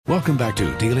Welcome back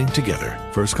to Dealing Together.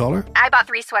 First caller? I bought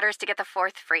 3 sweaters to get the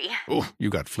 4th free. Oh, you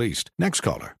got fleeced. Next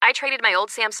caller? I traded my old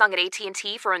Samsung at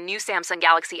AT&T for a new Samsung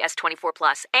Galaxy S24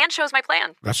 Plus and chose my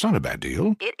plan. That's not a bad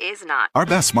deal. It is not. Our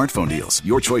best smartphone deals.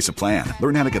 Your choice of plan.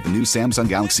 Learn how to get the new Samsung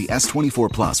Galaxy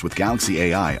S24 Plus with Galaxy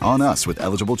AI on us with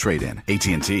eligible trade-in.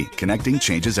 AT&T. Connecting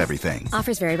changes everything.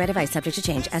 Offers vary by device. Subject to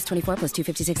change. S24 plus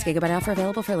 256 gigabyte offer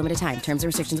available for a limited time. Terms and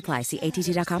restrictions apply. See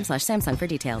att.com/Samsung for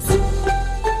details.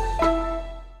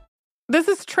 This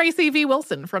is Tracy V.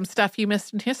 Wilson from Stuff You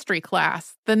Missed in History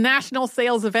class. The national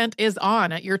sales event is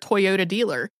on at your Toyota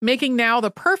dealer, making now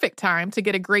the perfect time to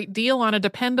get a great deal on a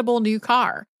dependable new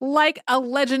car. Like a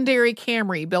legendary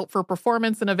Camry built for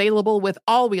performance and available with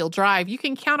all-wheel drive, you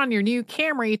can count on your new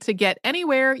Camry to get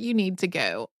anywhere you need to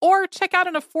go. Or check out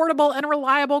an affordable and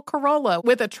reliable Corolla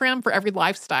with a trim for every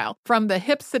lifestyle. From the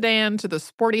hip sedan to the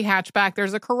sporty hatchback,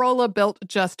 there's a Corolla built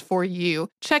just for you.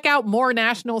 Check out more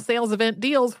national sales event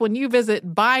deals when you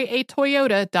visit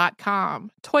buyatoyota.com.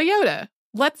 Toyota,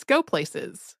 let's go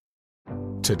places.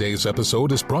 Today's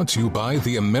episode is brought to you by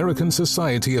the American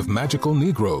Society of Magical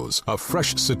Negroes, a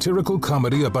fresh satirical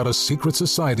comedy about a secret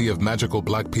society of magical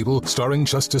black people starring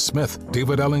Justice Smith,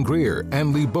 David Alan Grier,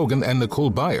 Ann Lee Bogan, and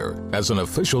Nicole Byer. As an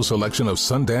official selection of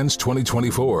Sundance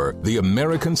 2024, the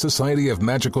American Society of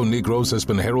Magical Negroes has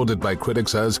been heralded by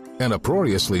critics as an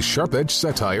uproariously sharp-edged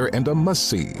satire and a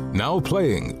must-see. Now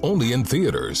playing only in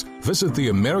theaters. Visit the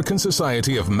American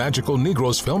Society of Magical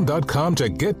Negroes Film.com to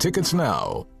get tickets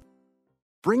now.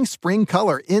 Bring spring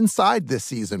color inside this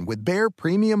season with Behr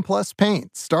Premium Plus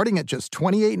paint, starting at just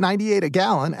 $28.98 a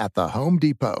gallon at the Home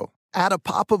Depot. Add a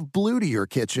pop of blue to your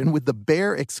kitchen with the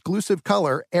Behr exclusive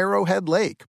color Arrowhead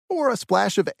Lake, or a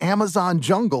splash of Amazon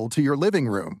Jungle to your living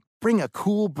room. Bring a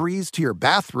cool breeze to your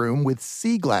bathroom with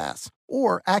Sea Glass,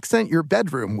 or accent your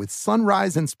bedroom with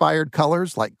sunrise-inspired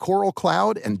colors like Coral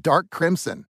Cloud and Dark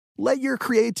Crimson. Let your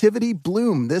creativity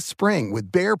bloom this spring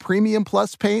with Behr Premium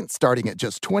Plus paint starting at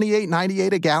just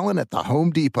 $28.98 a gallon at the Home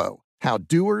Depot. How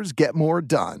doers get more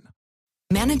done.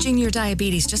 Managing your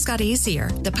diabetes just got easier.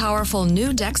 The powerful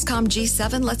new Dexcom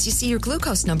G7 lets you see your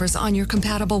glucose numbers on your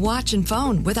compatible watch and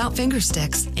phone without finger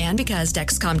sticks. And because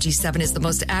Dexcom G7 is the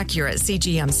most accurate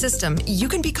CGM system, you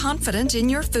can be confident in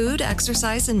your food,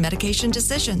 exercise, and medication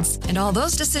decisions. And all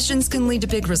those decisions can lead to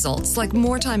big results like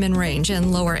more time in range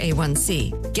and lower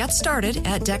A1C. Get started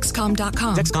at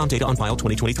Dexcom.com. Dexcom data on file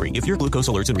 2023. If your glucose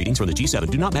alerts and readings from the G7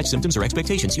 do not match symptoms or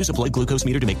expectations, use a blood glucose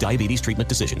meter to make diabetes treatment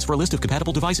decisions. For a list of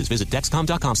compatible devices, visit Dexcom.com/compatibility.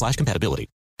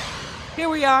 Here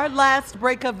we are, last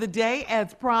break of the day,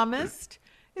 as promised.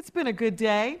 It's been a good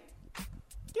day.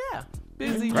 Yeah,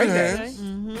 busy Great day.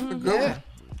 Good. Yeah.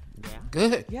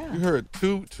 Good. Yeah. You heard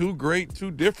two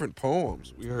different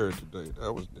poems we heard today.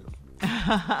 That was different.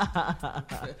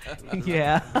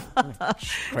 Yeah.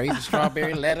 Crazy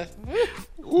strawberry letter.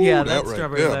 Ooh, Yeah, that that right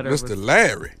strawberry there, letter Mr. was-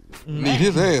 Larry. Need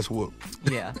his ass whooped.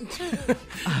 Yeah.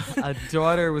 A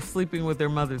daughter was sleeping with her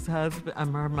mother's husband,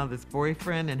 her mother's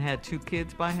boyfriend, and had 2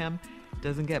 kids by him.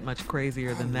 Doesn't get much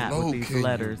crazier than that with these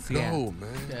letters. Go, yeah. man.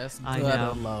 That's I good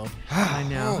know. low. I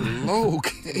know. How low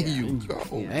can you go?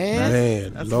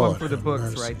 Man, That's Lord one for the have books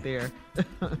mercy. right there.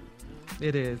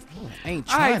 It is. I ain't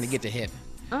All trying right. to get to heaven.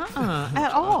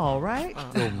 At all, right?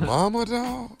 Your mama,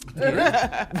 dog?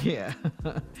 Yeah.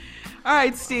 All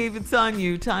right, Steve, it's on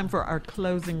you. Time for our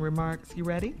closing remarks. You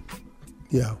ready?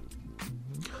 Yeah.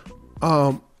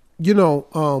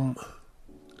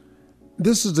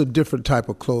 This is a different type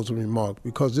of closing remark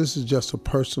because this is just a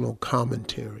personal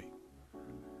commentary.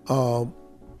 I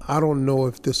don't know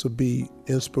if this will be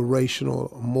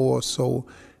inspirational more so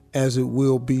as it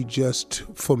will be just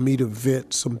for me to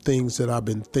vent some things that I've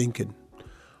been thinking.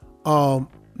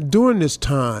 During this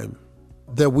time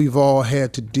that we've all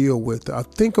had to deal with, I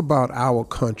think about our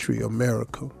country,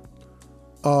 America.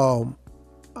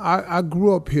 I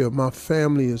grew up here. My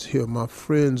family is here. My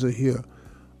friends are here.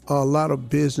 A lot of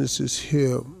businesses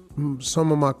here.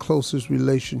 Some of my closest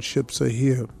relationships are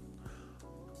here.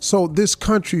 So this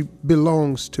country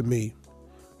belongs to me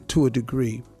to a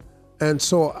degree. And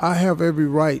so I have every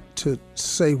right to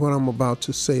say what I'm about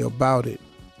to say about it.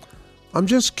 I'm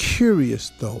just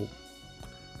curious, though,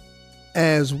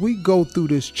 as we go through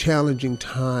this challenging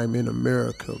time in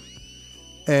America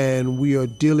and we are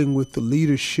dealing with the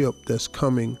leadership that's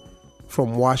coming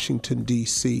from Washington,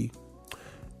 D.C.,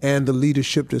 and the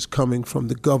leadership that's coming from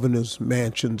the governor's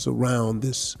mansions around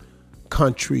this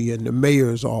country and the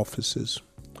mayor's offices.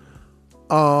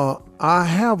 I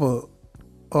have a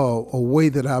way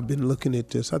that I've been looking at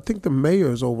this. I think the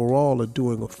mayors overall are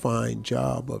doing a fine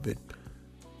job of it.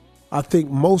 I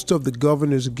think most of the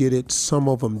governors get it, some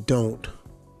of them don't.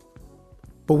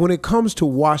 But when it comes to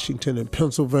Washington and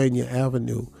Pennsylvania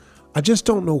Avenue, I just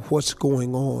don't know what's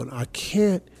going on. I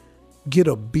can't get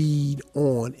a bead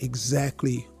on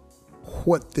exactly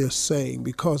what they're saying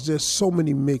because there's so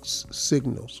many mixed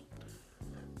signals.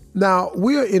 Now,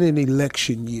 we're in an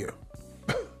election year.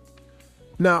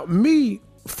 Now,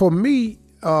 for me,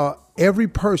 every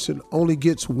person only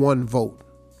gets one vote.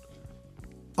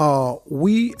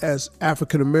 We as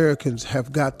African Americans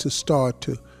have got to start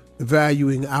to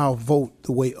valuing our vote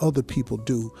the way other people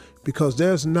do, because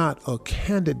there's not a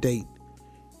candidate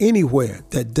anywhere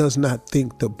that does not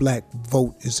think the black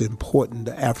vote is important,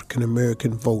 the African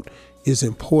American vote is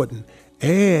important,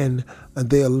 and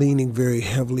they're leaning very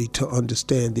heavily to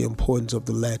understand the importance of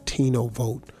the Latino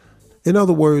vote. In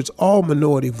other words, all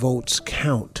minority votes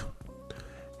count.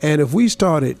 And if we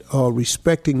started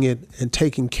respecting it and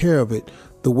taking care of it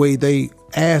the way they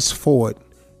ask for it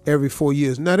every 4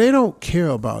 years, now they don't care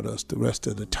about us the rest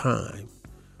of the time.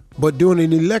 But during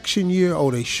an election year,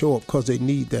 they show up because they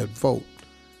need that vote.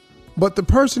 But the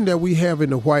person that we have in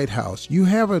the White House, you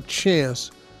have a chance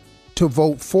to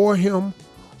vote for him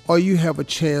or you have a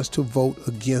chance to vote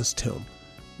against him.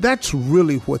 That's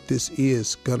really what this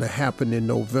is going to happen in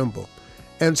November.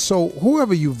 And so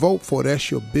whoever you vote for,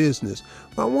 that's your business.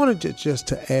 I wanted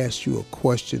to ask you a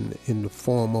question in the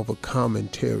form of a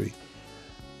commentary.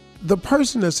 The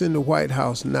person that's in the White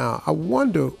House now, I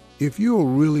wonder if you're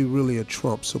really, really a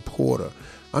Trump supporter.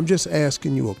 I'm just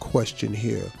asking you a question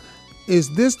here. Is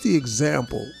this the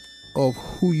example of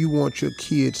who you want your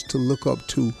kids to look up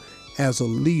to as a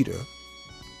leader?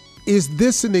 Is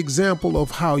this an example of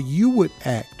how you would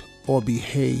act or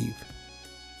behave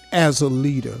as a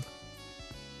leader?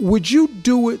 Would you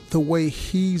do it the way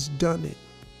he's done it?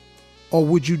 Or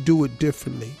would you do it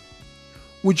differently?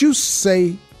 Would you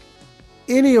say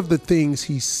any of the things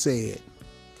he said?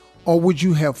 Or would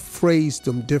you have phrased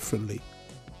them differently?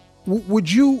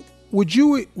 Would you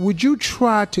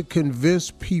try to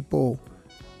convince people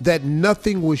that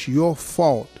nothing was your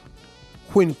fault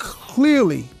when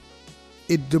clearly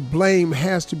the blame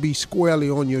has to be squarely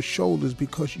on your shoulders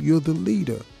because you're the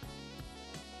leader?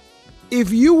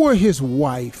 If you were his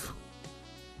wife,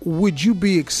 would you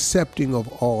be accepting of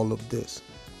all of this?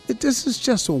 This is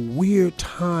just a weird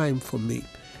time for me.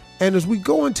 And as we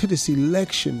go into this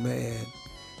election, man,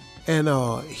 and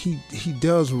he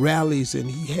does rallies and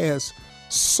he has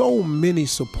so many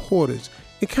supporters,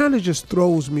 it kind of just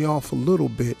throws me off a little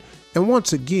bit. And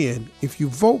once again, if you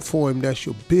vote for him, that's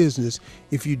your business.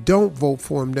 If you don't vote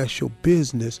for him, that's your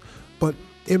business. But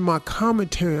in my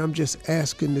commentary, I'm just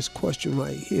asking this question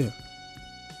right here.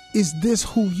 Is this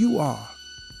who you are?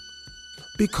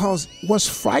 Because what's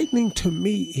frightening to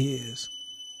me is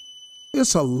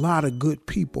it's a lot of good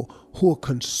people who are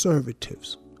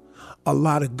conservatives, a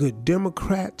lot of good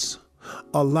Democrats,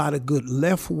 a lot of good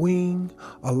left wing,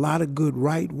 a lot of good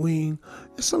right wing.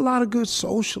 It's a lot of good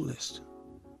socialists.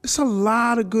 It's a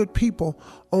lot of good people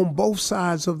on both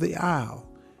sides of the aisle.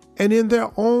 And in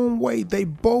their own way, they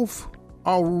both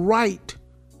are right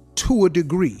to a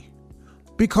degree,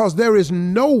 because there is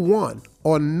no one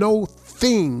or no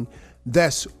thing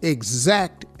that's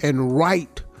exact and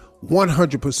right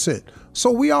 100%.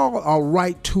 So we all are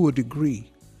right to a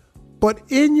degree. But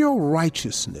in your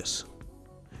righteousness,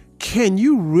 can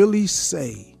you really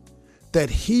say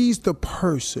that he's the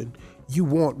person you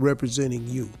want representing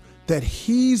you? That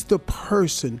he's the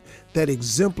person that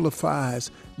exemplifies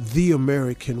the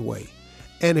American way?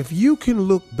 And if you can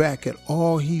look back at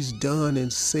all he's done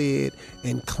and said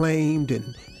and claimed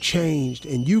and changed,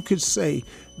 and you could say,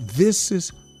 this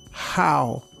is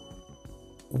how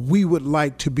we would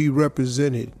like to be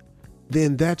represented,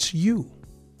 then that's you.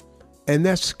 And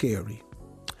that's scary.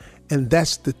 And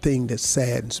that's the thing that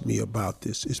saddens me about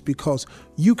this, is because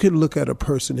you can look at a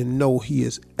person and know he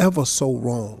is ever so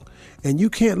wrong. And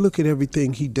you can't look at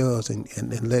everything he does and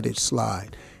let it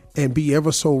slide and be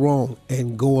ever so wrong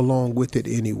and go along with it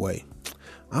anyway.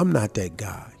 I'm not that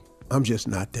guy. I'm just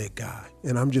not that guy.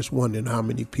 And I'm just wondering how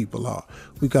many people are.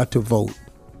 We got to vote.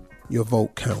 Your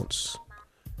vote counts.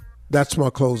 That's my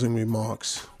closing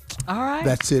remarks. All right.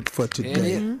 That's it for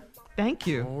today. Mm-hmm. Thank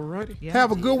you. All righty. Yeah.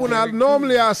 Have a good one.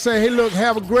 Normally I say, hey, look,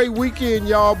 have a great weekend,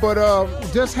 y'all, but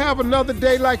just have another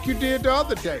day like you did the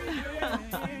other day.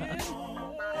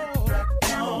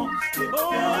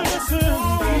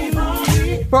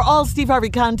 For all Steve Harvey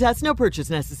contests, no purchase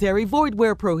necessary, void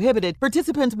where prohibited.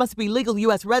 Participants must be legal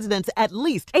U.S. residents at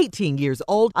least 18 years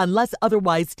old unless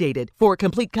otherwise stated. For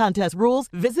complete contest rules,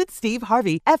 visit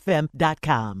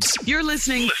SteveHarveyFM.com. You're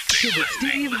listening to the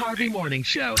Steve Harvey Morning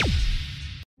Show.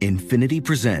 Infiniti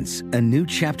presents a new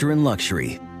chapter in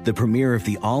luxury, the premiere of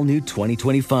the all-new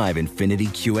 2025 Infiniti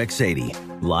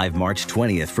QX80. Live March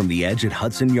 20th from the Edge at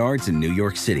Hudson Yards in New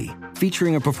York City,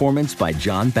 featuring a performance by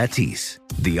John Batiste.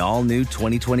 The all-new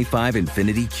 2025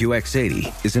 Infiniti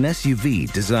QX80 is an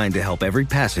SUV designed to help every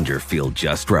passenger feel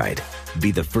just right. Be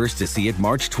the first to see it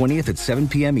March 20th at 7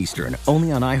 p.m. Eastern,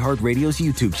 only on iHeartRadio's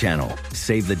YouTube channel.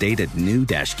 Save the date at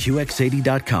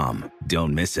new-QX80.com.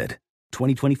 Don't miss it.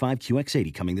 2025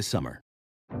 QX80 coming this summer.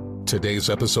 Today's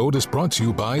episode is brought to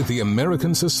you by the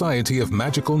American Society of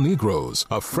Magical Negroes,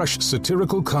 a fresh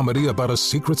satirical comedy about a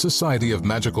secret society of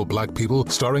magical black people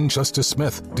starring Justice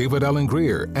Smith, David Allen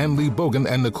Greer, Ann Lee Bogan,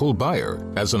 and Nicole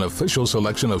Byer. As an official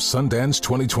selection of Sundance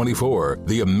 2024,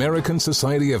 the American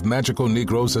Society of Magical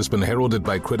Negroes has been heralded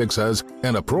by critics as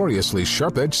an uproariously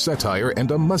sharp-edged satire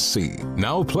and a must-see.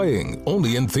 Now playing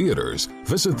only in theaters.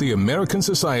 Visit the American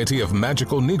Society of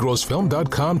Magical Negroes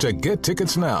Film.com to get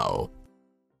tickets now.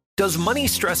 Does money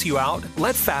stress you out?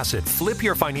 Let Facet flip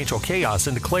your financial chaos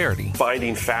into clarity.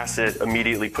 Finding Facet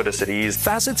immediately put us at ease.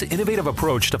 Facet's innovative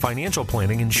approach to financial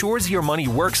planning ensures your money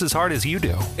works as hard as you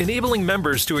do, enabling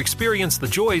members to experience the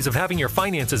joys of having your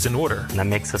finances in order. And that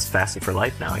makes us Facet for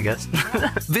life now, I guess.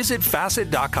 Visit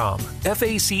Facet.com,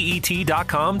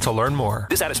 FACET.com to learn more.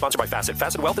 This ad is sponsored by Facet.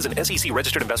 Facet Wealth is an SEC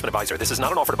registered investment advisor. This is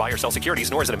not an offer to buy or sell securities,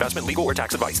 nor is it investment, legal, or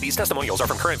tax advice. These testimonials are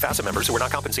from current Facet members who are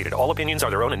not compensated. All opinions are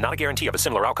their own and not a guarantee of a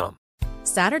similar outcome.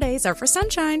 Saturdays are for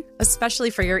sunshine, especially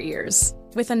for your ears.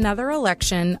 With another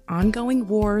election, ongoing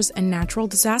wars, and natural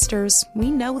disasters,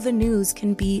 we know the news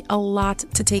can be a lot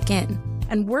to take in.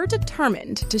 And we're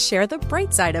determined to share the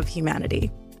bright side of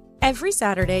humanity. Every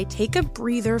Saturday, take a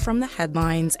breather from the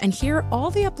headlines and hear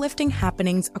all the uplifting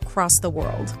happenings across the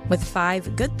world with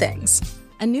 5 Good Things,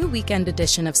 a new weekend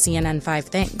edition of CNN 5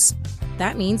 Things.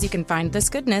 That means you can find this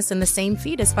goodness in the same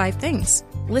feed as 5 Things.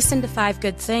 Listen to 5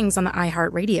 Good Things on the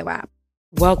iHeartRadio app.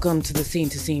 Welcome to the Scene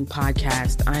to Scene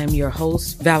podcast. I am your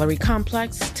host, Valerie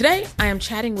Complex. Today, I am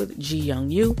chatting with Ji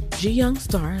Young Yu. Ji Young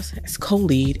stars as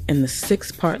co-lead in the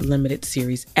 6-part limited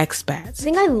series Expats. I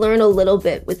think I learn a little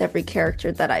bit with every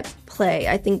character that I play.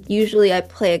 I think usually I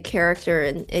play a character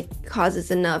and it causes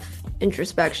enough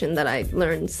introspection that I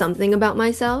learn something about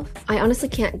myself. I honestly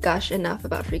can't gush enough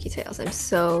about Freaky Tales. I'm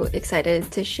so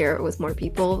excited to share it with more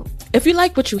people. If you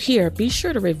like what you hear, be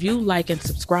sure to review, like, and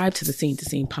subscribe to the Scene to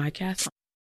Scene podcast.